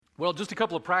Well, just a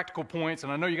couple of practical points,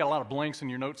 and I know you got a lot of blanks in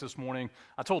your notes this morning.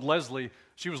 I told Leslie,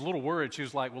 she was a little worried. She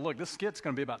was like, well, look, this skit's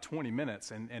going to be about 20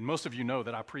 minutes, and most of you know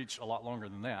that I preach a lot longer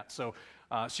than that. So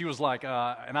she was like,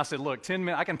 and I said, look, 10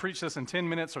 minutes, I can preach this in 10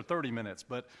 minutes or 30 minutes,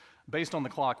 but based on the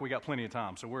clock, we got plenty of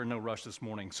time, so we're in no rush this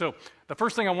morning. So the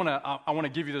first thing I want to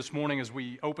give you this morning as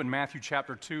we open Matthew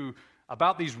chapter 2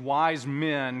 about these wise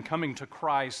men coming to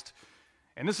Christ.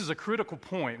 And this is a critical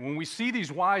point. When we see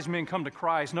these wise men come to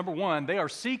Christ, number one, they are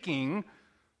seeking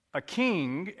a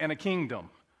king and a kingdom.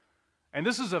 And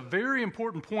this is a very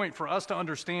important point for us to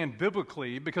understand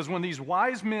biblically, because when these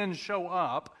wise men show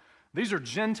up, these are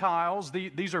Gentiles,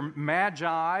 these are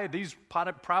magi, these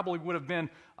probably would have been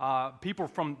people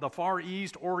from the Far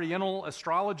East, Oriental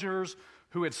astrologers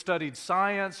who had studied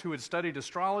science, who had studied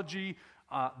astrology.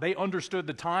 They understood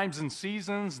the times and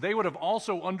seasons. They would have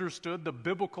also understood the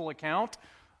biblical account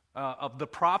of the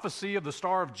prophecy of the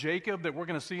Star of Jacob that we're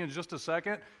going to see in just a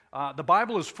second. The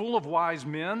Bible is full of wise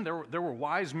men. There were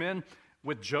wise men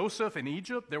with Joseph in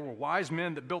Egypt. There were wise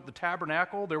men that built the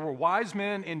tabernacle. There were wise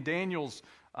men in Daniel's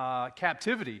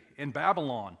captivity in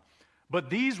Babylon. But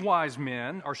these wise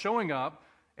men are showing up,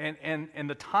 and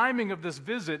the timing of this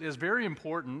visit is very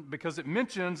important because it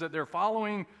mentions that they're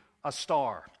following a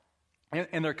star.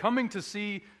 And they're coming to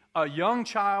see a young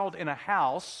child in a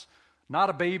house, not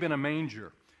a babe in a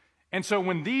manger. And so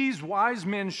when these wise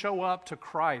men show up to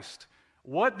Christ,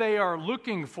 what they are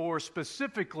looking for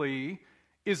specifically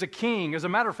is a king. As a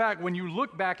matter of fact, when you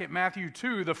look back at Matthew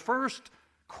 2, the first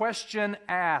question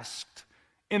asked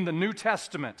in the New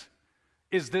Testament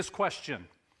is this question: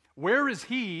 where is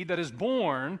he that is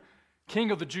born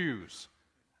King of the Jews?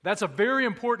 That's a very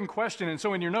important question. And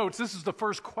so in your notes, this is the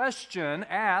first question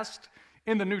asked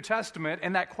in the New Testament,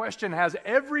 and that question has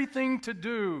everything to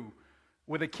do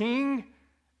with a king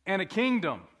and a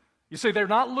kingdom. You see, they're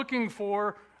not looking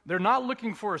for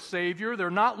a savior, they're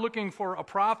not looking for a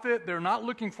prophet, they're not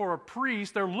looking for a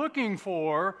priest, they're looking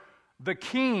for the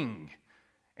king.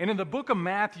 And in the book of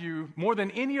Matthew, more than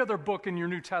any other book in your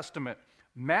New Testament,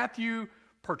 Matthew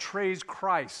portrays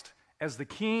Christ as the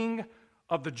King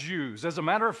of the Jews. As a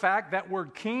matter of fact, that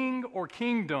word king or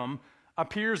kingdom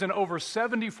appears in over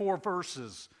 74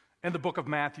 verses in the book of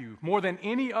Matthew, more than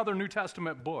any other New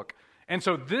Testament book. And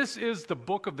so this is the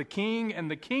book of the king and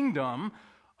the kingdom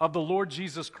of the Lord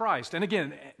Jesus Christ. And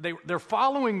again, they're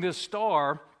following this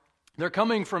star. They're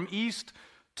coming from east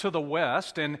to the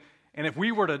west. And if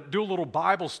we were to do a little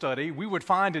Bible study, we would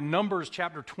find in Numbers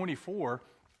chapter 24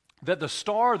 that the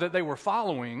star that they were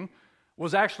following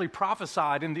was actually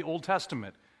prophesied in the Old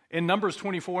Testament. In Numbers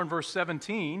 24 and verse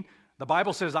 17, the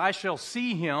Bible says, I shall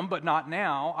see him, but not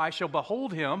now. I shall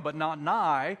behold him, but not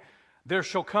nigh. There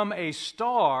shall come a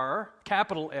star,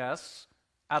 capital S,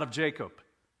 out of Jacob.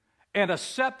 And a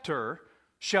scepter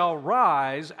shall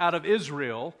rise out of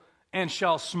Israel, and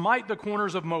shall smite the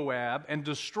corners of Moab, and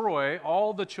destroy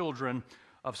all the children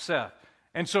of Seth.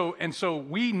 And so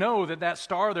we know that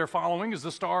star they're following is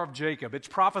the Star of Jacob. It's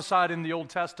prophesied in the Old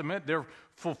Testament. They're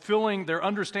fulfilling, they're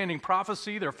understanding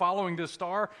prophecy. They're following this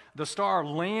star. The star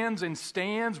lands and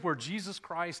stands where Jesus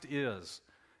Christ is.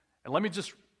 And let me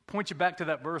just point you back to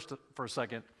that verse for a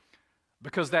second,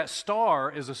 because that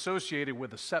star is associated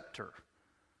with a scepter.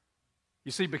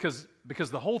 You see, because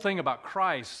the whole thing about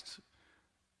Christ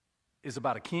is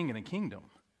about a king and a kingdom.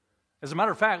 As a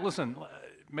matter of fact, listen,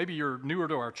 maybe you're newer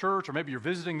to our church, or maybe you're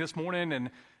visiting this morning, and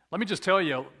let me just tell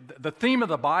you, the theme of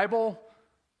the Bible,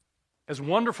 as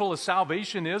wonderful as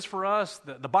salvation is for us,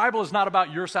 the Bible is not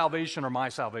about your salvation or my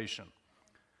salvation.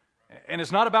 And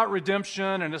it's not about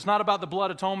redemption, and it's not about the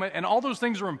blood atonement, and all those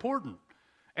things are important.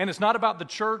 And it's not about the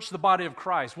church, the body of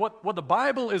Christ. What the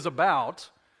Bible is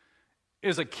about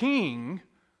is a king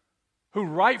who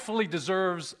rightfully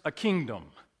deserves a kingdom.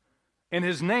 And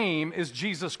his name is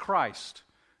Jesus Christ.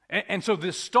 And so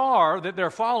this star that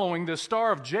they're following, this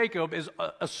Star of Jacob, is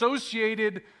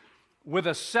associated with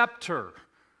a scepter.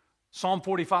 Psalm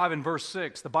 45 and verse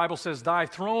 6, the Bible says, Thy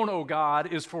throne, O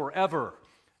God, is forever.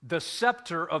 The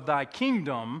scepter of thy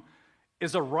kingdom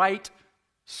is a right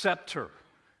scepter.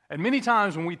 And many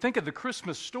times when we think of the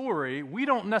Christmas story, we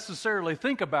don't necessarily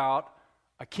think about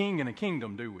a king and a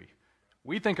kingdom, do we?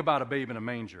 We think about a babe in a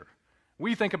manger.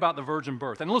 We think about the virgin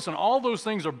birth. And listen, all those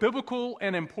things are biblical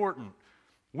and important.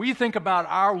 We think about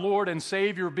our Lord and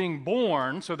Savior being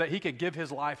born so that he could give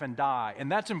his life and die.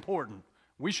 And that's important.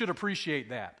 We should appreciate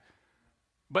that.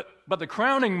 But the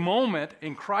crowning moment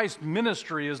in Christ's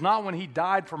ministry is not when he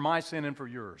died for my sin and for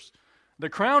yours. The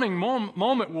crowning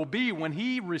moment will be when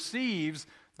he receives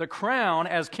the crown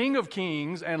as King of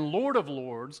Kings and Lord of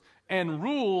Lords and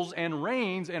rules and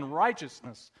reigns in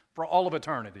righteousness for all of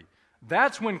eternity.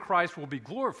 that's when Christ will be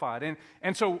glorified.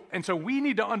 And so we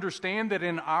need to understand that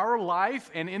in our life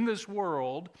and in this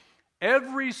world,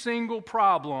 every single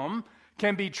problem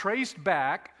can be traced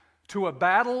back to a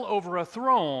battle over a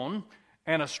throne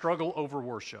and a struggle over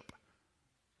worship.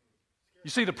 You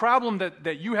see, the problem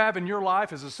that you have in your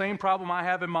life is the same problem I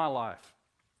have in my life.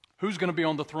 Who's going to be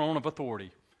on the throne of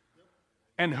authority?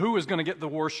 And who is going to get the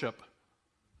worship?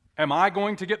 Am I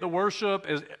going to get the worship?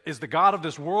 Is the God of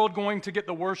this world going to get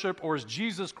the worship? Or is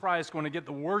Jesus Christ going to get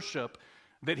the worship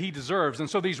that he deserves? And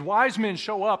so these wise men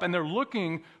show up and they're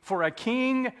looking for a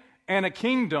king and a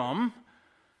kingdom.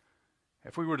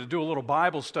 If we were to do a little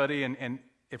Bible study and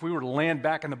if we were to land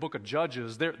back in the book of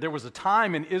Judges, there was a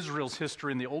time in Israel's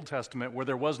history in the Old Testament where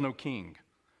there was no king.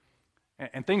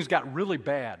 And things got really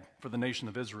bad for the nation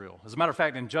of Israel. As a matter of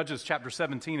fact, in Judges chapter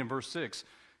 17 and verse 6,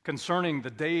 concerning the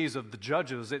days of the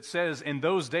judges, it says, in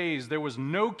those days there was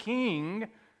no king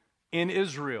in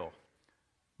Israel,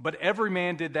 but every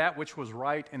man did that which was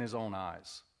right in his own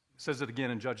eyes. It says it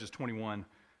again in Judges 21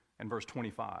 and verse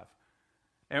 25.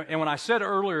 And when I said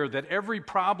earlier that every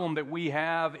problem that we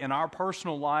have in our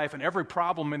personal life and every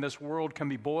problem in this world can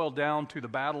be boiled down to the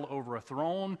battle over a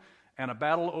throne and a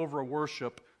battle over a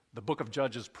worship, the book of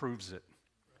Judges proves it.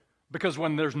 Because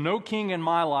when there's no king in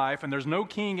my life and there's no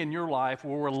king in your life,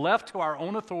 where we're left to our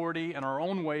own authority and our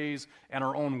own ways and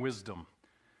our own wisdom.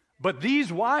 But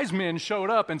these wise men showed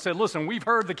up and said, listen, we've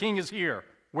heard the king is here.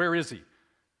 Where is he?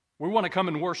 We want to come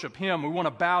and worship him. We want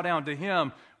to bow down to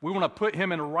him. We want to put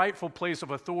him in a rightful place of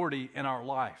authority in our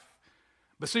life.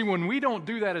 But see, when we don't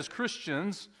do that as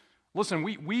Christians, listen,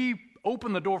 we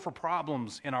open the door for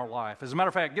problems in our life. As a matter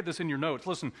of fact, get this in your notes.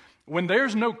 Listen, when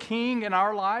there's no king in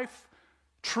our life,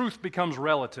 truth becomes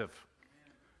relative.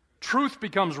 Truth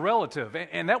becomes relative.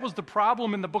 And that was the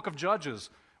problem in the book of Judges.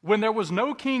 When there was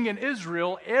no king in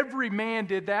Israel, every man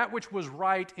did that which was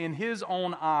right in his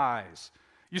own eyes.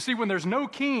 You see, when there's no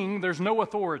king, there's no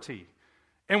authority.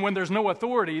 And when there's no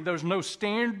authority, there's no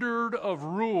standard of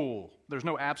rule. There's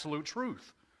no absolute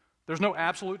truth. There's no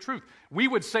absolute truth. We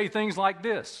would say things like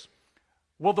this.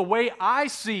 Well, the way I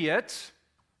see it,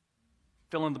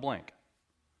 fill in the blank.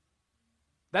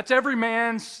 That's every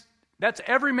man's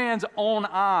own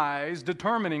eyes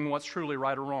determining what's truly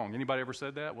right or wrong. Anybody ever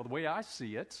said that? Well, the way I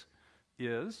see it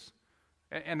is,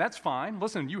 and that's fine.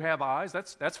 Listen, you have eyes.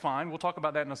 That's fine. We'll talk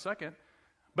about that in a second.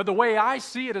 But the way I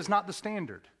see it is not the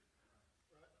standard.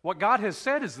 What God has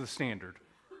said is the standard.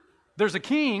 There's a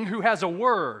king who has a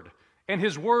word, and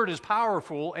his word is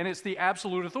powerful, and it's the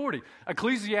absolute authority.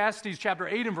 Ecclesiastes chapter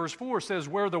 8 and verse 4 says,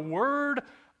 where the word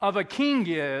of a king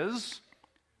is,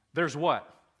 there's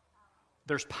what?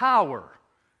 There's power.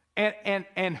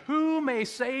 And who may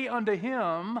say unto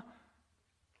him,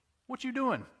 what you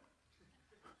doing?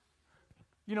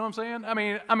 You know what I'm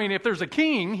saying? I mean, if there's a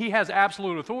king, he has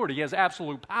absolute authority. He has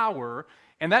absolute power.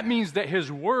 And that means that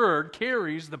his word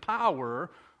carries the power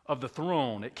of the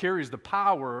throne. It carries the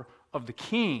power of the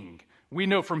king. We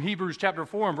know from Hebrews chapter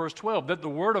 4 and verse 12 that the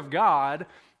word of God,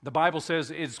 the Bible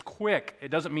says, is quick. It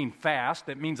doesn't mean fast.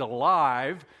 It means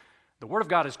alive. The word of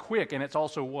God is quick, and it's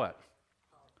also what?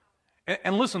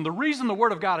 And listen, the reason the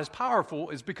word of God is powerful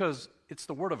is because it's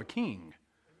the word of a king.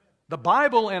 The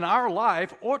Bible in our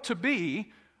life ought to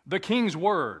be the king's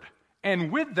word.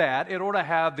 And with that, it ought to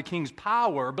have the king's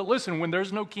power. But listen, when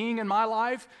there's no king in my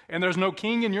life and there's no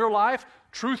king in your life,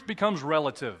 truth becomes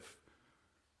relative.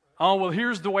 Oh, well,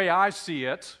 here's the way I see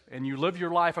it, and you live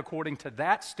your life according to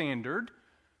that standard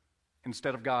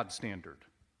instead of God's standard.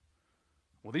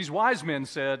 Well, these wise men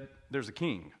said, there's a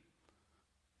king,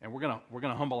 and we're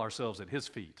gonna humble ourselves at his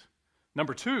feet.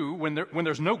 Number two, when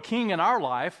there's no king in our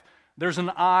life, there's an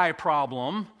I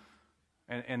problem,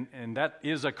 and that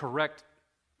is a correct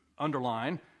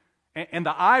underline. And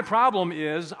the I problem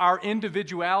is our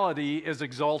individuality is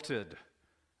exalted.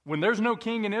 When there's no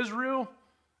king in Israel,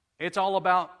 it's all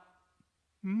about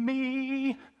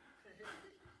me.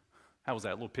 How was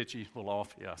that? A little pitchy, a little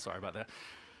off? Yeah, sorry about that.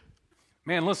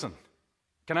 Man, listen,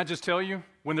 can I just tell you,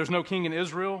 when there's no king in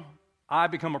Israel, I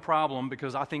become a problem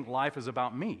because I think life is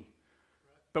about me.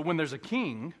 But when there's a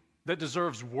king that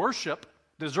deserves worship,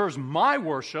 deserves my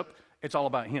worship, it's all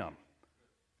about him.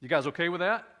 You guys okay with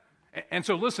that? And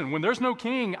so listen, when there's no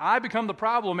king, I become the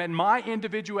problem and my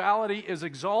individuality is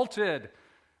exalted.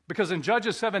 Because in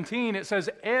Judges 17, it says,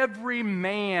 every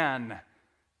man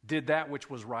did that which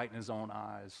was right in his own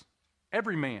eyes.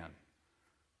 Every man.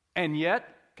 And yet,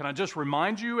 can I just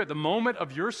remind you, at the moment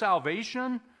of your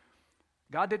salvation,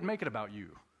 God didn't make it about you.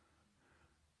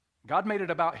 God made it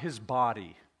about his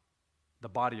body, the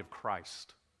body of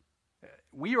Christ.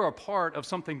 We are a part of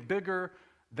something bigger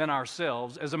than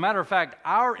ourselves. As a matter of fact,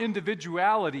 our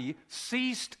individuality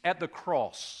ceased at the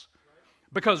cross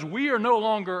because we are no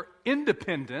longer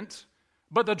independent,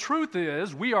 but the truth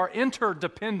is we are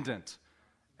interdependent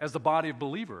as the body of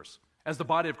believers, as the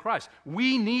body of Christ.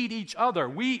 We need each other.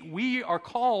 We are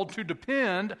called to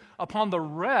depend upon the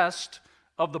rest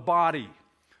of the body.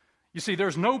 You see,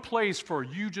 there's no place for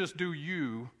you just do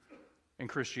you in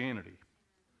Christianity.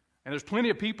 And there's plenty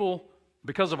of people,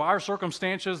 because of our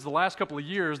circumstances the last couple of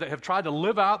years, that have tried to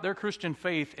live out their Christian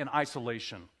faith in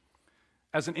isolation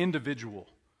as an individual.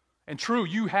 And true,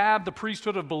 you have the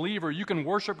priesthood of believer. You can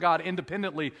worship God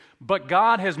independently, but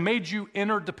God has made you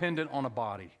interdependent on a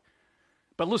body.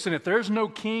 But listen, if there's no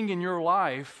king in your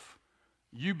life,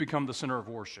 you become the center of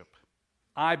worship.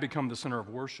 I become the center of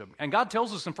worship. And God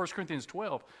tells us in 1 Corinthians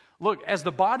 12, look, as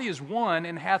the body is one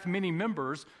and hath many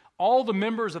members, all the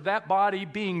members of that body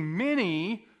being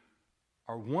many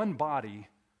are one body,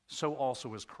 so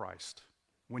also is Christ.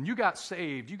 When you got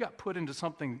saved, you got put into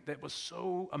something that was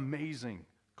so amazing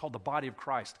called the body of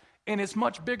Christ. And it's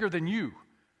much bigger than you,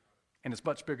 and it's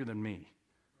much bigger than me,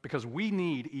 because we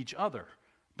need each other.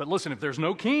 But listen, if there's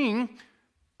no king,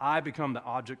 I become the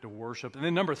object of worship. And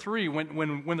then number 3,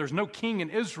 when there's no king in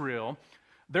Israel,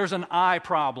 there's an I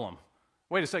problem.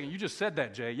 Wait a second, you just said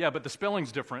that, Jay. Yeah, but the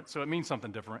spelling's different, so it means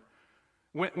something different.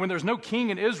 When there's no king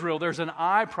in Israel, there's an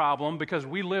I problem because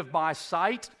we live by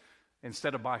sight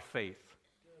instead of by faith.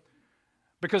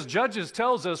 Because Judges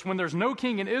tells us when there's no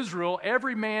king in Israel,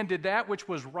 every man did that which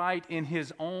was right in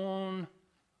his own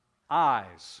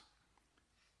eyes.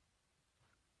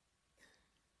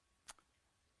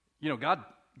 You know,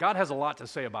 God has a lot to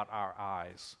say about our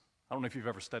eyes. I don't know if you've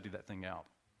ever studied that thing out.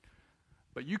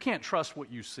 But you can't trust what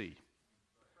you see.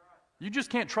 You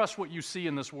just can't trust what you see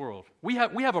in this world. We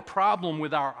have a problem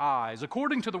with our eyes.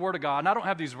 According to the Word of God, and I don't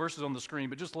have these verses on the screen,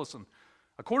 but just listen.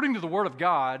 According to the Word of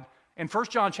God, in 1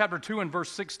 John chapter 2 and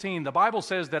verse 16, the Bible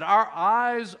says that our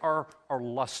eyes are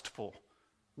lustful.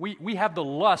 We have the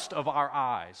lust of our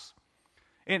eyes.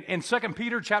 In 2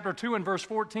 Peter chapter 2 and verse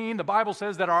 14, the Bible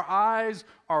says that our eyes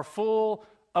are full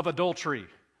of adultery.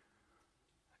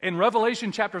 In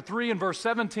Revelation chapter 3 and verse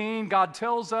 17, God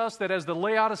tells us that as the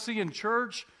Laodicean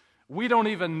church, we don't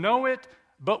even know it,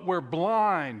 but we're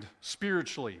blind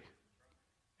spiritually.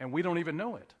 And we don't even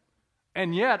know it.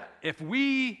 And yet, if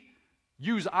we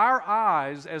use our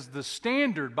eyes as the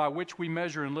standard by which we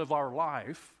measure and live our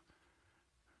life,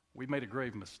 we've made a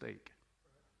grave mistake.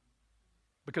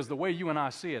 Because the way you and I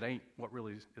see it ain't what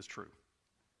really is true.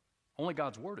 Only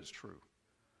God's Word is true.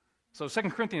 So 2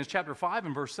 Corinthians chapter 5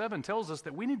 and verse 7 tells us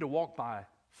that we need to walk by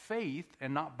faith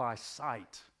and not by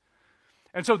sight.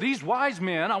 And so these wise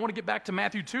men, I want to get back to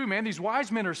Matthew 2, man. These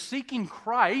wise men are seeking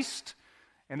Christ,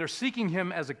 and they're seeking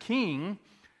Him as a king,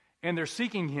 and they're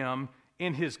seeking Him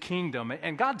in His kingdom.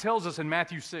 And God tells us in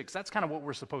Matthew 6, that's kind of what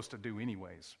we're supposed to do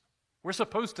anyways. We're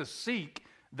supposed to seek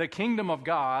the kingdom of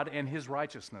God and His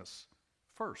righteousness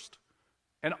first.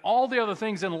 And all the other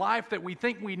things in life that we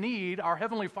think we need, our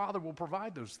Heavenly Father will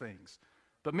provide those things.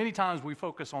 But many times we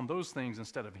focus on those things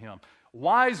instead of Him.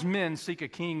 Wise men seek a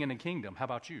king and a kingdom. How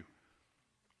about you?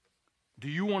 Do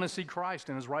you want to see Christ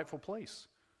in His rightful place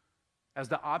as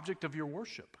the object of your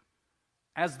worship,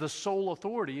 as the sole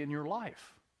authority in your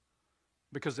life?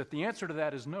 Because if the answer to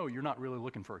that is no, you're not really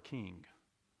looking for a king.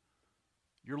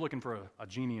 You're looking for a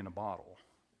genie in a bottle.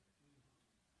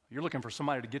 You're looking for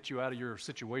somebody to get you out of your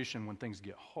situation when things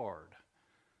get hard.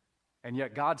 And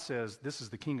yet God says this is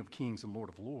the King of Kings and Lord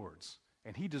of Lords,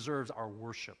 and He deserves our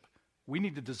worship. We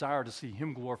need to desire to see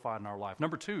Him glorified in our life.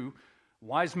 Number 2,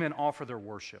 wise men offer their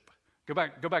worship. Go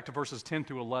back to verses 10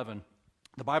 through 11.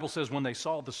 The Bible says when they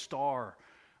saw the star,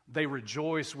 they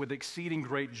rejoiced with exceeding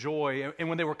great joy. And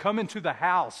when they were coming to the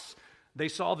house, they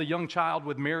saw the young child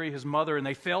with Mary, his mother, and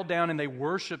they fell down and they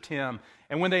worshiped Him.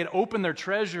 And when they had opened their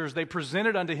treasures, they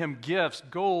presented unto Him gifts,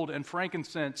 gold and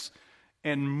frankincense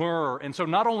and myrrh. And so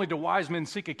not only do wise men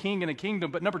seek a king and a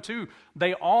kingdom, but number 2,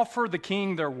 they offer the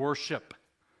king their worship.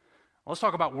 Let's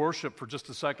talk about worship for just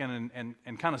a second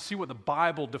and kind of see what the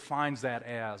Bible defines that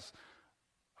as.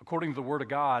 According to the Word of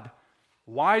God,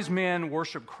 wise men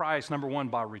worship Christ, number 1,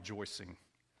 by rejoicing.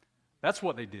 That's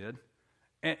what they did.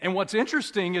 And what's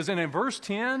interesting is in verse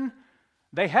 10,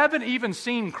 they haven't even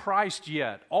seen Christ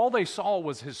yet. All they saw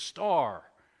was His star.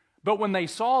 But when they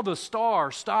saw the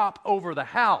star stop over the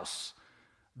house,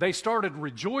 they started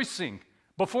rejoicing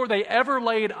before they ever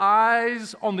laid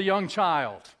eyes on the young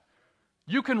child.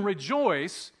 You can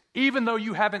rejoice even though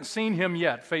you haven't seen Him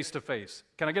yet face to face.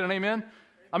 Can I get an amen?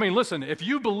 I mean, listen, if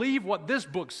you believe what this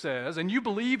book says and you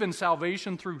believe in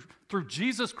salvation through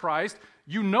Jesus Christ,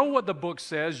 you know what the book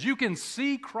says. You can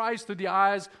see Christ through the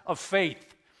eyes of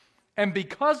faith. And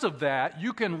because of that,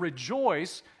 you can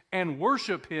rejoice and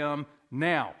worship him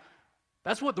now.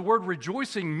 That's what the word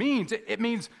rejoicing means. It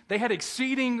means they had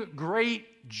exceeding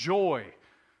great joy.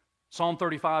 Psalm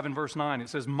 35 and verse 9, it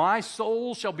says, "My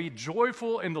soul shall be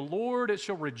joyful in the Lord. It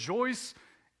shall rejoice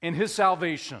in his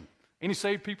salvation." Any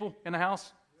saved people in the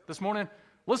house this morning?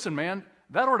 Listen, man,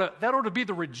 that ought to be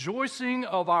the rejoicing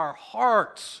of our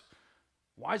hearts.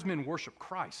 Wise men worship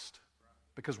Christ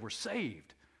because we're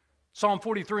saved. Psalm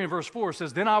 43 and verse 4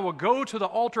 says, "Then I will go to the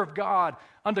altar of God,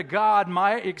 unto God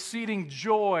my exceeding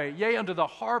joy. Yea, unto the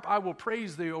harp I will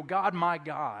praise thee, O God, my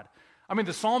God." I mean,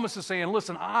 the psalmist is saying,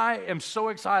 listen, I am so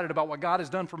excited about what God has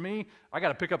done for me, I got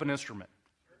to pick up an instrument.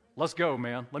 Let's go,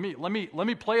 man. Let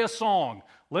me play a song.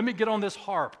 Let me get on this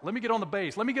harp. Let me get on the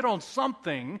bass. Let me get on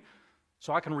something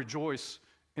so I can rejoice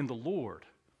in the Lord.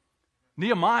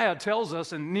 Nehemiah tells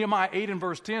us in Nehemiah 8 and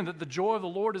verse 10 that the joy of the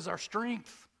Lord is our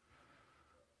strength.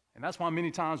 And that's why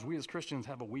many times we as Christians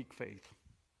have a weak faith.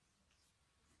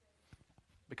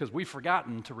 Because we've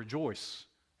forgotten to rejoice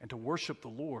and to worship the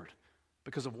Lord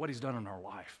because of what he's done in our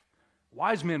life.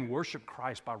 Wise men worship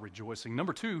Christ by rejoicing.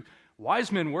 Number two,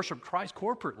 wise men worship Christ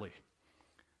corporately.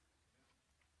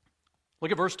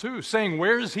 Look at verse 2, saying,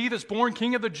 "Where is he that's born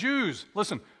King of the Jews?"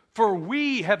 Listen, "For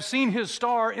we have seen his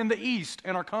star in the east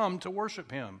and are come to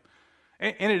worship him."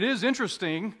 And it is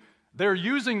interesting, they're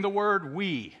using the word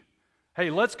 "we." Hey,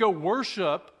 let's go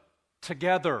worship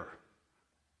together.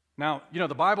 Now,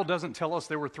 the Bible doesn't tell us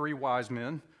there were 3 wise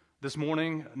men. This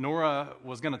morning, Nora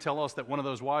was going to tell us that one of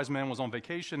those wise men was on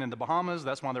vacation in the Bahamas.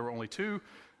 That's why there were only 2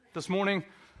 this morning.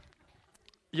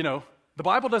 The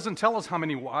Bible doesn't tell us how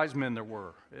many wise men there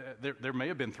were. There may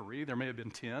have been 3. There may have been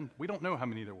 10. We don't know how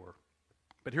many there were.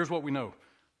 But here's what we know.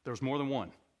 There was more than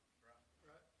one.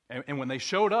 And when they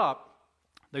showed up,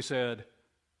 they said,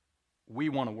 "We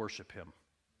want to worship him."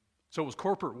 So it was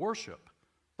corporate worship.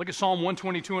 Look at Psalm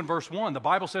 122 and verse 1. The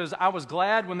Bible says, "I was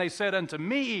glad when they said unto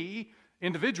me,"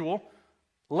 individual,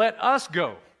 "let us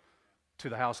go to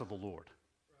the house of the Lord."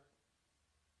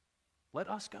 Let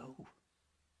us go.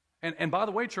 And by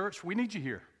the way, church, we need you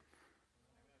here.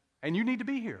 And you need to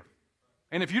be here.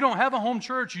 And if you don't have a home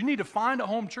church, you need to find a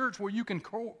home church where you can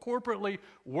corporately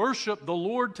worship the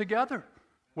Lord together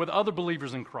with other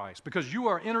believers in Christ, because you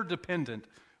are interdependent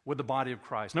with the body of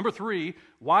Christ. Number 3,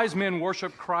 wise men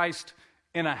worship Christ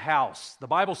in a house. The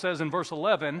Bible says in verse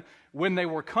 11, when they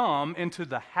were come into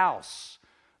the house,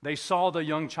 they saw the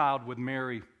young child with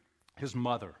Mary, his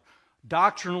mother.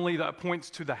 Doctrinally, that points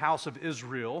to the house of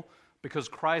Israel because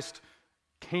Christ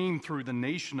came through the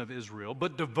nation of Israel.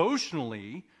 But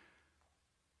devotionally,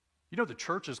 the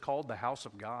church is called the house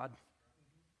of God.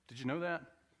 Did you know that?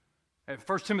 At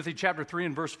 1 Timothy chapter 3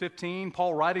 and verse 15,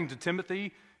 Paul writing to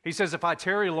Timothy, he says, "If I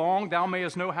tarry long, thou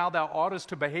mayest know how thou oughtest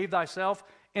to behave thyself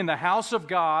in the house of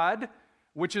God,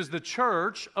 which is the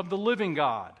church of the living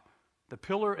God, the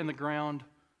pillar and the ground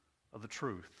of the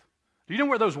truth." Do you know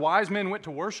where those wise men went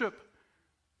to worship?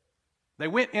 They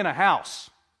went in a house.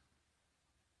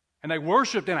 And they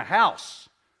worshiped in a house.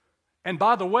 And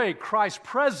by the way, Christ's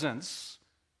presence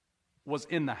was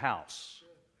in the house.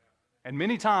 And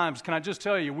many times, can I just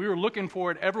tell you, we were looking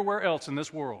for it everywhere else in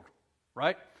this world,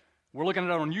 right? We're looking at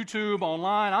it on YouTube,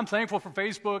 online. I'm thankful for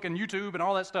Facebook and YouTube and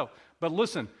all that stuff. But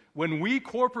listen, when we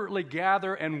corporately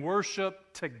gather and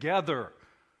worship together,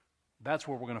 that's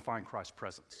where we're going to find Christ's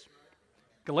presence.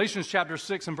 Galatians chapter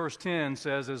 6 and verse 10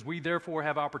 says, "As we therefore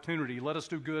have opportunity, let us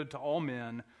do good to all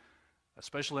men,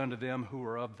 especially unto them who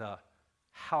are of the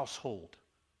household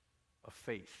of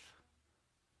faith."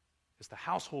 It's the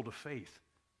household of faith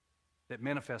that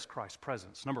manifests Christ's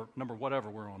presence. Number whatever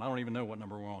we're on. I don't even know what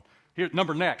number we're on. Here,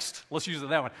 number next. Let's use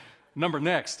that one. Number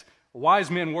next. Wise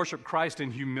men worship Christ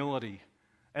in humility.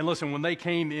 And listen, when they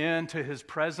came into his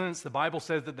presence, the Bible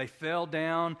says that they fell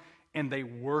down and they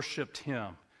worshiped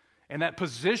him. And that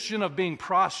position of being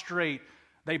prostrate,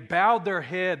 they bowed their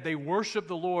head, they worshiped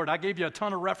the Lord. I gave you a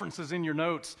ton of references in your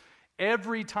notes.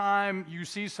 Every time you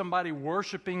see somebody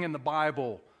worshiping in the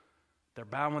Bible, they're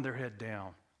bowing their head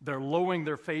down. They're lowering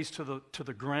their face to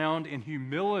the ground in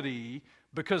humility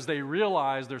because they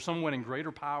realize there's someone in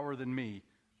greater power than me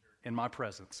in my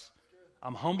presence.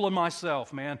 I'm humbling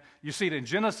myself, man. You see it in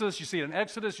Genesis, you see it in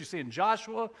Exodus, you see it in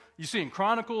Joshua, you see it in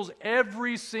Chronicles.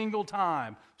 Every single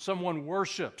time someone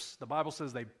worships, the Bible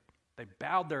says they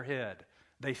bowed their head.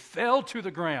 They fell to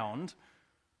the ground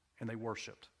and they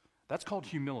worshiped. That's called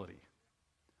humility.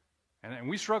 And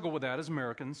we struggle with that as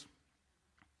Americans.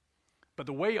 But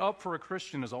the way up for a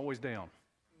Christian is always down.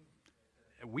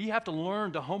 We have to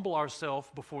learn to humble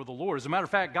ourselves before the Lord. As a matter of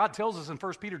fact, God tells us in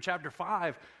 1 Peter chapter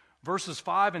 5, verses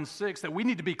 5 and 6, that we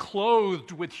need to be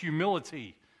clothed with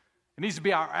humility. It needs to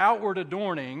be our outward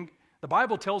adorning. The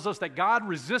Bible tells us that God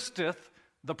resisteth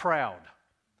the proud,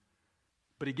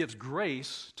 but he gives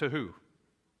grace to who?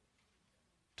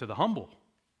 To the humble.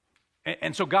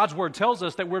 And so God's word tells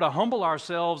us that we're to humble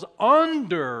ourselves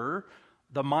under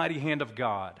the mighty hand of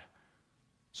God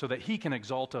so that he can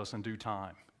exalt us in due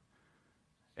time.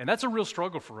 And that's a real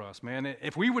struggle for us, man.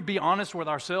 If we would be honest with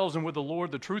ourselves and with the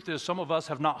Lord, the truth is some of us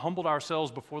have not humbled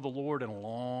ourselves before the Lord in a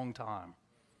long time.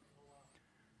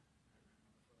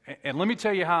 And let me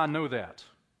tell you how I know that.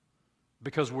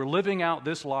 Because we're living out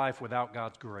this life without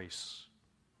God's grace.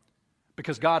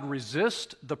 Because God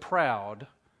resists the proud,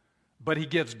 but he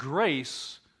gives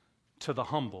grace to the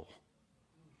humble.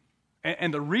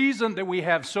 And the reason that we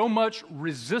have so much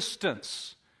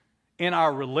resistance in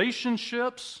our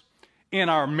relationships, in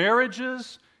our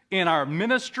marriages, in our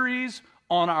ministries,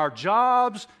 on our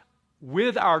jobs,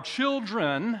 with our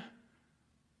children,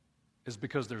 is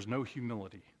because there's no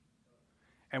humility.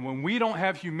 And when we don't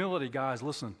have humility, guys,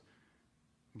 listen,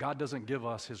 God doesn't give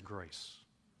us his grace.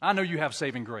 I know you have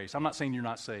saving grace. I'm not saying you're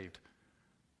not saved.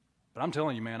 But I'm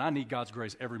telling you, man, I need God's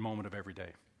grace every moment of every day.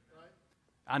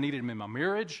 I need him in my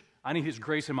marriage. I need his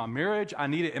grace in my marriage. I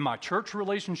need it in my church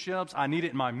relationships. I need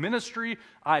it in my ministry.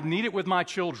 I need it with my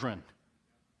children.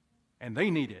 And they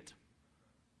need it.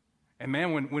 And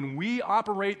man, when we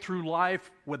operate through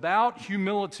life without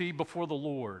humility before the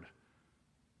Lord,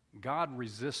 God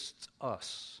resists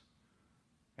us.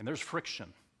 And there's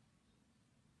friction.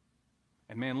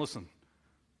 And man, listen,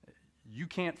 you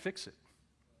can't fix it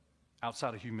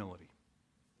outside of humility.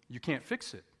 You can't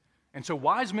fix it. And so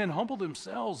wise men humble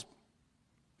themselves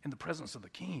in the presence of the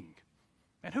king.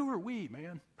 And who are we,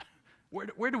 man?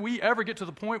 Where do we ever get to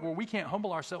the point where we can't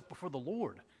humble ourselves before the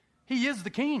Lord? He is the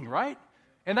king, right?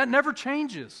 And that never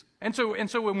changes. And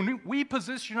so when we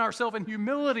position ourselves in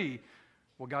humility,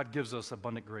 well, God gives us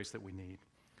abundant grace that we need.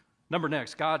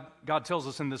 Next, God tells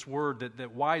us in this word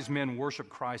that wise men worship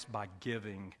Christ by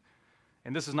giving.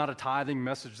 And this is not a tithing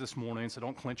message this morning, so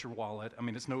don't clench your wallet. I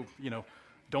mean, it's no,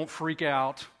 don't freak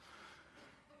out.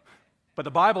 But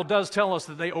the Bible does tell us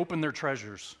that they open their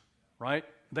treasures, right?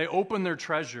 They open their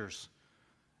treasures.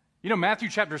 Matthew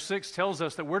chapter 6 tells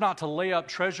us that we're not to lay up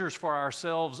treasures for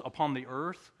ourselves upon the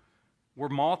earth, where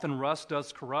moth and rust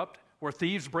does corrupt, where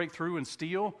thieves break through and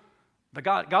steal.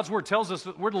 God's word tells us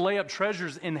that we're to lay up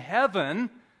treasures in heaven,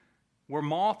 where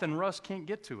moth and rust can't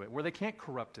get to it, where they can't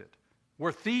corrupt it,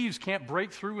 where thieves can't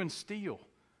break through and steal.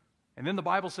 And then the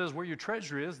Bible says, where your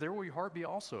treasure is, there will your heart be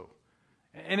also.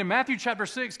 And in Matthew chapter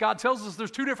 6, God tells us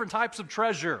there's two different types of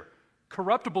treasure,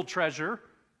 corruptible treasure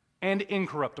and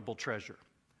incorruptible treasure.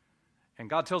 And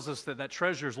God tells us that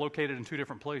treasure is located in two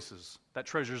different places. That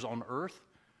treasure is on earth,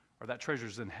 or that treasure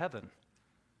is in heaven.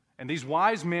 And these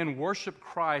wise men worship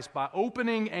Christ by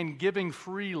opening and giving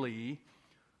freely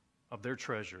of their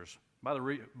treasures. By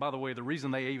the way, the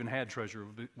reason they even had treasure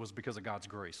was because of God's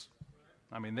grace.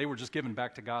 I mean, they were just giving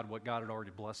back to God what God had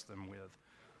already blessed them with.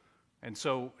 And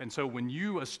so when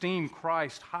you esteem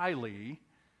Christ highly,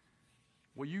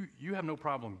 well, you have no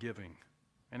problem giving.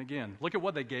 And again, look at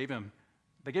what they gave him.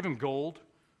 They gave him gold.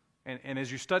 And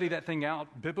as you study that thing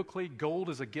out, biblically, gold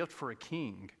is a gift for a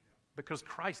king because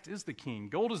Christ is the king.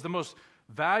 Gold is the most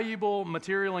valuable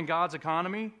material in God's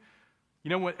economy.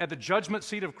 At the judgment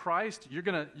seat of Christ, you're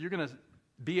gonna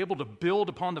be able to build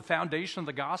upon the foundation of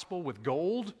the gospel with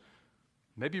gold.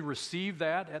 Maybe receive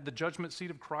that at the judgment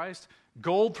seat of Christ.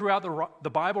 Gold throughout the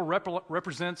Bible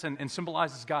represents and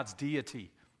symbolizes God's deity,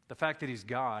 the fact that he's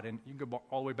God. And you can go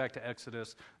all the way back to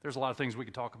Exodus. There's a lot of things we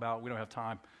could talk about. We don't have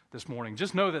time this morning.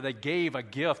 Just know that they gave a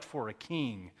gift for a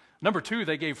king. Number 2,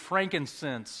 they gave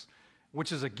frankincense,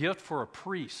 which is a gift for a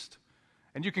priest.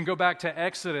 And you can go back to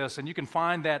Exodus and you can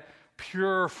find that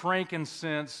pure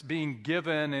frankincense being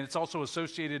given, and it's also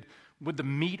associated with the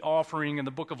meat offering in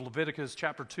the book of Leviticus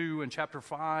chapter 2 and chapter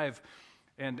 5.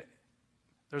 And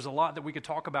there's a lot that we could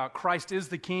talk about. Christ is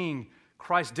the king.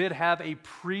 Christ did have a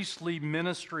priestly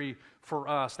ministry for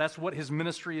us. That's what his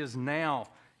ministry is now.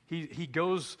 He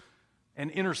goes and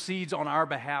intercedes on our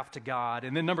behalf to God.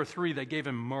 And then number 3, they gave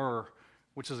him myrrh,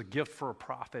 which is a gift for a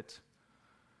prophet.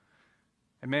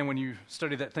 And man, when you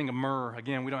study that thing of myrrh,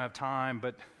 again, we don't have time,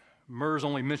 but myrrh is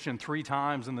only mentioned 3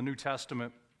 times in the New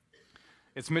Testament.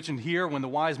 It's mentioned here when the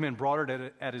wise men brought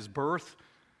it at his birth.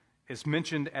 It's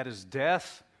mentioned at his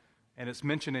death. And it's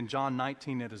mentioned in John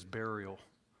 19 at his burial.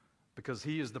 Because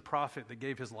he is the prophet that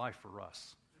gave his life for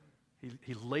us.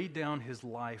 He laid down his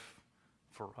life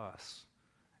for us.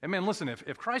 And man, listen,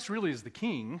 if Christ really is the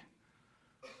king,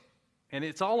 and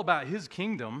it's all about his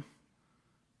kingdom,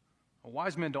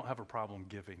 wise men don't have a problem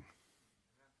giving.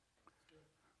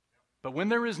 But when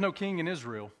there is no king in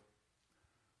Israel,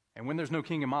 And when there's no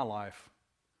king in my life,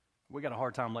 we got a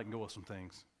hard time letting go of some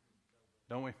things,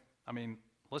 don't we? I mean,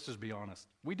 let's just be honest.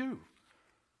 We do.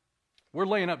 We're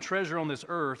laying up treasure on this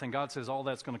earth, and God says all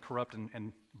that's going to corrupt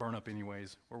and burn up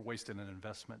anyways. We're wasting an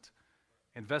investment.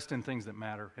 Invest in things that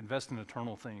matter. Invest in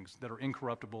eternal things that are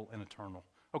incorruptible and eternal.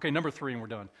 Okay, number 3, and we're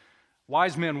done.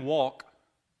 Wise men walk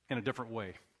in a different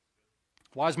way.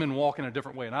 Wise men walk in a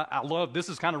different way. And I love, this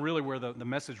is kind of really where the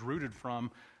message rooted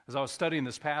from. As I was studying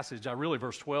this passage,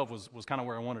 verse 12 was kind of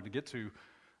where I wanted to get to.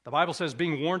 The Bible says,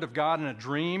 being warned of God in a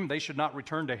dream, they should not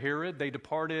return to Herod. They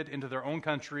departed into their own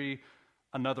country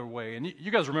another way. And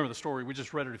you guys remember the story. We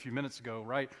just read it a few minutes ago,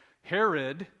 right?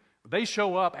 Herod, they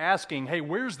show up asking, hey,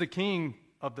 where's the king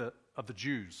of the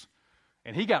Jews?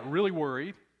 And he got really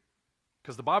worried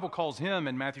because the Bible calls him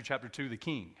in Matthew chapter 2 the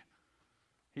king.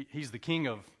 He's the king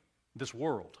of this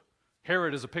world.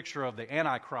 Herod is a picture of the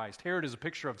Antichrist. Herod is a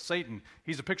picture of Satan.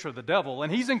 He's a picture of the devil.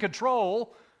 And he's in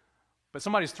control, but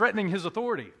somebody's threatening his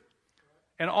authority.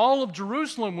 And all of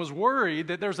Jerusalem was worried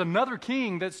that there's another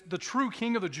king that's the true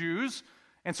king of the Jews.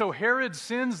 And so Herod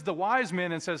sends the wise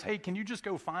men and says, hey, can you just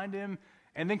go find him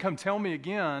and then come tell me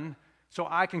again so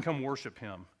I can come worship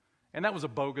him? And that was a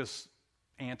bogus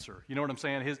answer. You know what I'm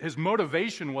saying? His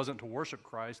motivation wasn't to worship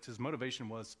Christ. His motivation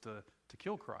was to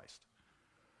kill Christ.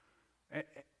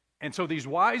 And so these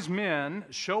wise men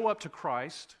show up to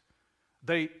Christ.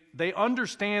 They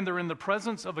understand they're in the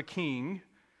presence of a king.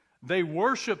 They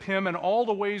worship him in all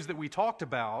the ways that we talked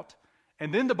about.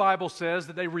 And then the Bible says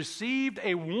that they received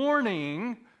a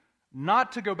warning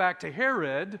not to go back to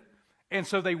Herod. And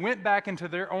so they went back into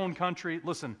their own country.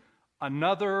 Listen,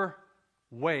 another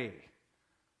way.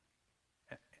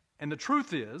 And the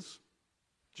truth is,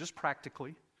 just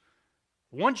practically,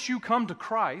 once you come to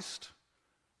Christ,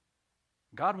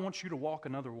 God wants you to walk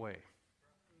another way.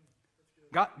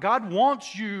 God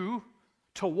wants you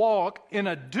to walk in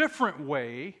a different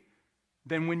way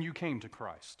than when you came to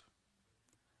Christ.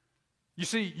 You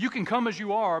see, you can come as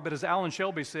you are, but as Alan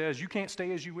Shelby says, you can't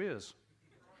stay as you is.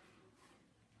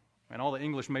 And all the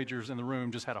English majors in the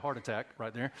room just had a heart attack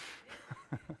right there.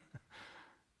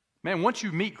 Man, once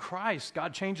you meet Christ,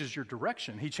 God changes your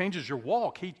direction. He changes your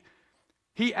walk.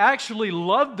 He actually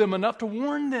loved them enough to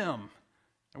warn them.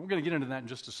 And we're going to get into that in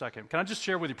just a second. Can I just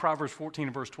share with you Proverbs 14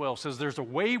 and verse 12? It says, there's a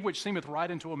way which seemeth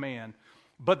right unto a man,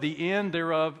 but the end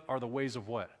thereof are the ways of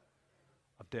what?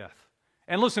 Of death.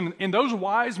 And listen, in those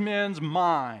wise men's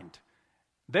mind,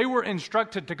 they were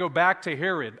instructed to go back to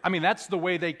Herod. I mean, that's the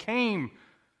way they came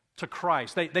to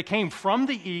Christ. They came from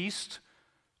the east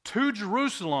to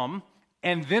Jerusalem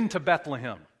and then to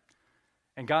Bethlehem.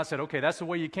 And God said, okay, that's the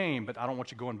way you came, but I don't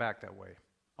want you going back that way.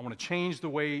 I want to change the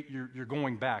way you're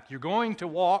going back. You're going to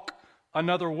walk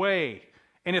another way.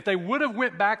 And if they would have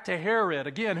went back to Herod,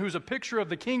 again, who's a picture of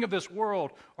the king of this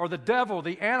world, or the devil,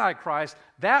 the Antichrist,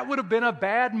 that would have been a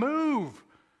bad move.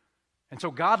 And so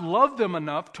God loved them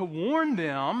enough to warn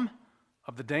them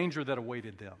of the danger that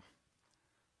awaited them.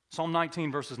 Psalm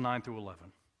 19, verses 9 through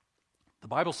 11. The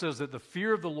Bible says that the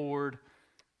fear of the Lord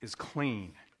is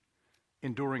clean,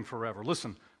 enduring forever.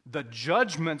 Listen, the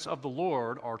judgments of the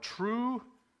Lord are true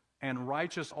and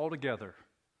righteous altogether.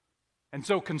 And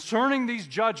so concerning these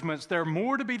judgments, they're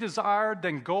more to be desired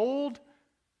than gold,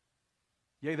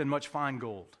 yea, than much fine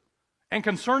gold. And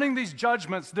concerning these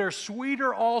judgments, they're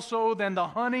sweeter also than the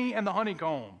honey and the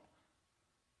honeycomb.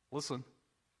 Listen,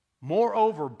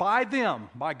 moreover, by them,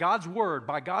 by God's word,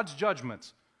 by God's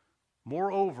judgments,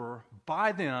 moreover,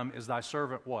 by them is thy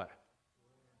servant what?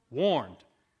 Warned.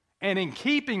 And in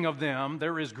keeping of them,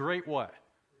 there is great what?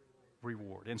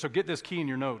 Reward. And so get this key in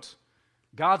your notes.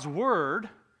 God's word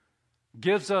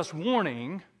gives us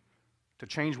warning to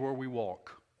change where we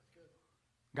walk.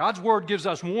 God's word gives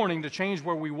us warning to change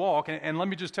where we walk. And let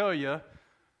me just tell you,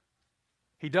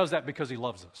 he does that because he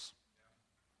loves us.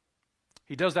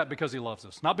 He does that because he loves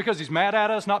us. Not because he's mad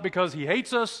at us, not because he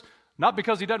hates us, not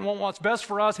because he doesn't want what's best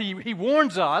for us. He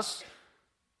warns us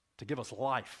to give us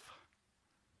life.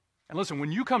 And listen,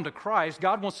 when you come to Christ,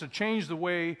 God wants to change the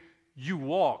way you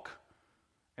walk.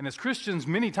 And as Christians,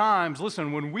 many times,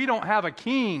 listen, when we don't have a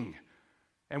king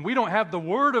and we don't have the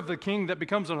word of the king that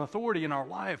becomes an authority in our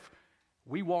life,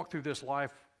 we walk through this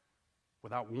life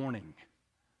without warning,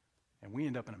 and we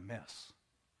end up in a mess.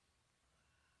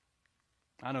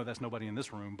 I know that's nobody in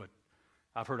this room, but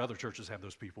I've heard other churches have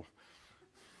those people.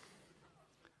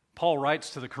 Paul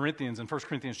writes to the Corinthians in 1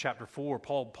 Corinthians chapter 4,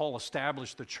 Paul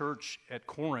established the church at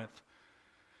Corinth.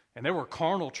 And they were a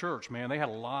carnal church, man. They had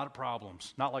a lot of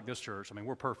problems. Not like this church. I mean,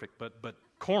 we're perfect. But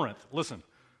Corinth, listen,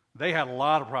 they had a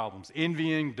lot of problems.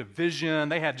 Envying, division.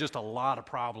 They had just a lot of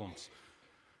problems.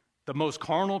 The most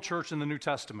carnal church in the New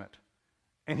Testament.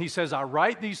 And he says, I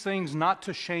write these things not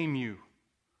to shame you,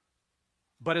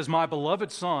 but as my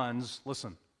beloved sons,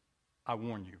 listen, I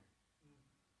warn you.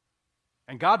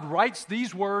 And God writes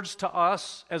these words to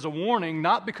us as a warning,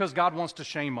 not because God wants to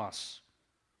shame us,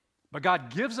 but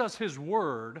God gives us his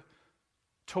word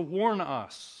to warn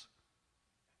us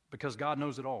because God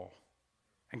knows it all.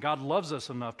 And God loves us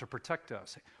enough to protect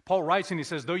us. Paul writes and he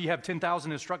says, though you have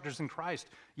 10,000 instructors in Christ,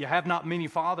 you have not many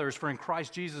fathers, for in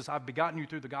Christ Jesus I've begotten you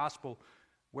through the gospel.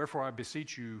 Wherefore I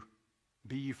beseech you,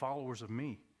 be ye followers of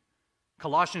me.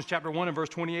 Colossians chapter 1 and verse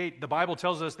 28, the Bible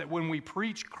tells us that when we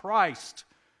preach Christ,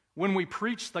 when we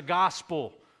preach the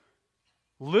gospel,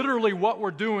 literally what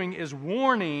we're doing is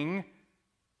warning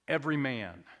every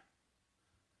man.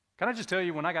 Can I just tell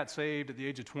you, when I got saved at the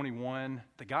age of 21,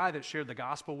 the guy that shared the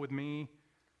gospel with me,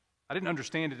 I didn't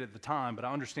understand it at the time, but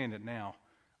I understand it now.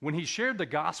 When he shared the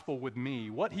gospel with me,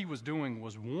 what he was doing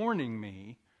was warning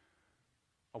me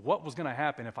of what was going to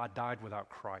happen if I died without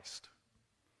Christ.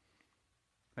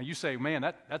 Now you say, man,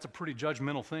 that's a pretty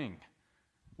judgmental thing.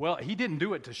 Well, he didn't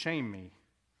do it to shame me.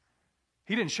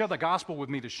 He didn't share the gospel with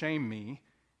me to shame me.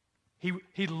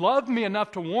 He loved me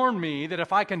enough to warn me that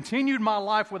if I continued my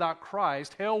life without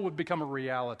Christ, hell would become a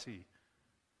reality.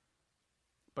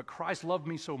 But Christ loved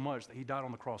me so much that he died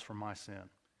on the cross for my sin.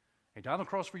 He died on the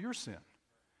cross for your sin.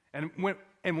 And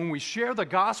when we share the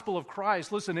gospel of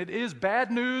Christ, listen, it is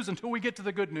bad news until we get to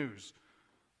the good news,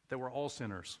 that we're all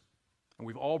sinners. And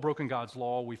we've all broken God's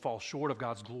law. We fall short of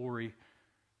God's glory.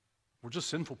 We're just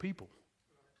sinful people.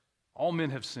 All men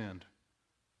have sinned.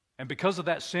 And because of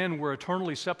that sin, we're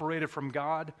eternally separated from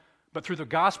God. But through the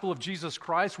gospel of Jesus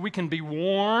Christ, we can be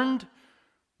warned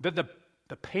that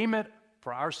the payment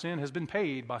for our sin has been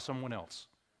paid by someone else,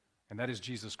 and that is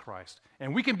Jesus Christ.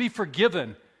 And we can be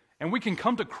forgiven, and we can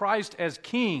come to Christ as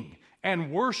King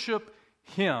and worship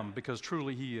him because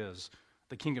truly he is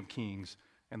the King of Kings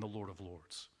and the Lord of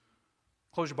Lords.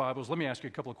 Close your Bibles. Let me ask you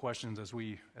a couple of questions as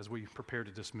we prepare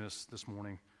to dismiss this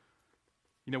morning.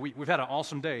 You know, we've had an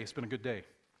awesome day. It's been a good day.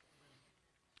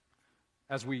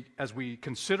 As we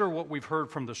consider what we've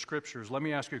heard from the Scriptures, let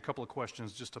me ask you a couple of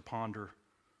questions just to ponder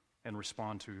and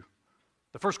respond to.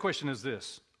 The first question is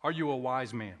this: are you a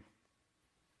wise man?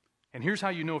 And here's how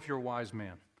you know if you're a wise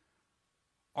man.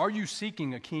 Are you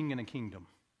seeking a king and a kingdom?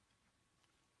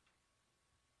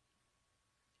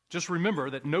 Just remember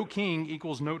that no king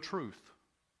equals no truth.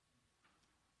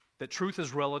 That truth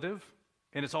is relative,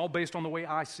 and it's all based on the way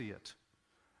I see it.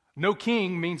 No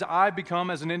king means I become,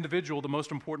 as an individual, the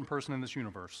most important person in this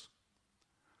universe.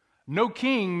 No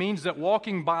king means that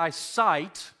walking by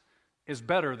sight is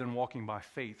better than walking by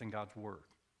faith in God's word.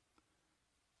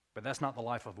 But that's not the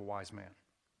life of a wise man.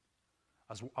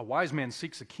 A wise man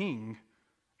seeks a king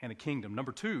and a kingdom.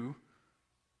 Number two,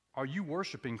 are you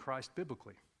worshiping Christ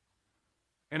biblically?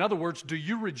 In other words, do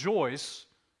you rejoice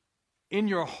in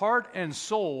your heart and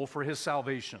soul for his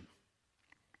salvation?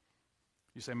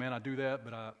 You say, man, I do that,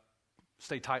 but I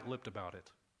stay tight-lipped about it.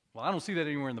 Well, I don't see that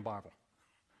anywhere in the Bible.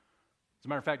 As a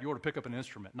matter of fact, you ought to pick up an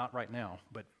instrument. Not right now,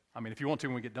 but I mean, if you want to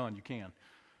when we get done, you can.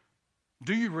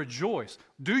 Do you rejoice?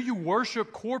 Do you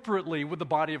worship corporately with the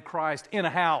body of Christ in a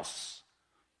house?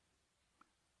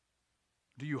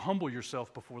 Do you humble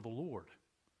yourself before the Lord?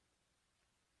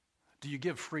 Do you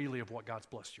give freely of what God's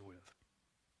blessed you with?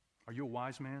 Are you a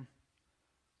wise man?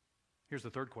 Here's the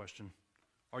third question.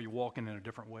 Are you walking in a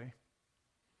different way?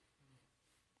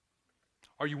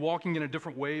 Are you walking in a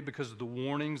different way because of the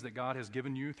warnings that God has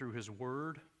given you through his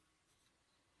word?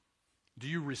 Do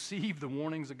you receive the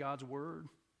warnings of God's word?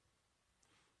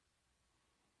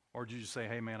 Or do you just say,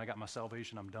 hey man, I got my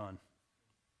salvation, I'm done.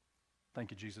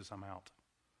 Thank you, Jesus, I'm out.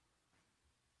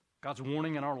 God's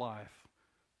warning in our life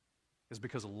is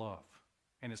because of love.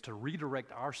 And it's to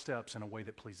redirect our steps in a way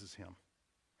that pleases him.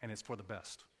 And it's for the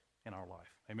best in our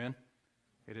life. Amen?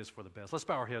 It is for the best. Let's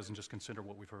bow our heads and just consider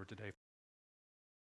what we've heard today.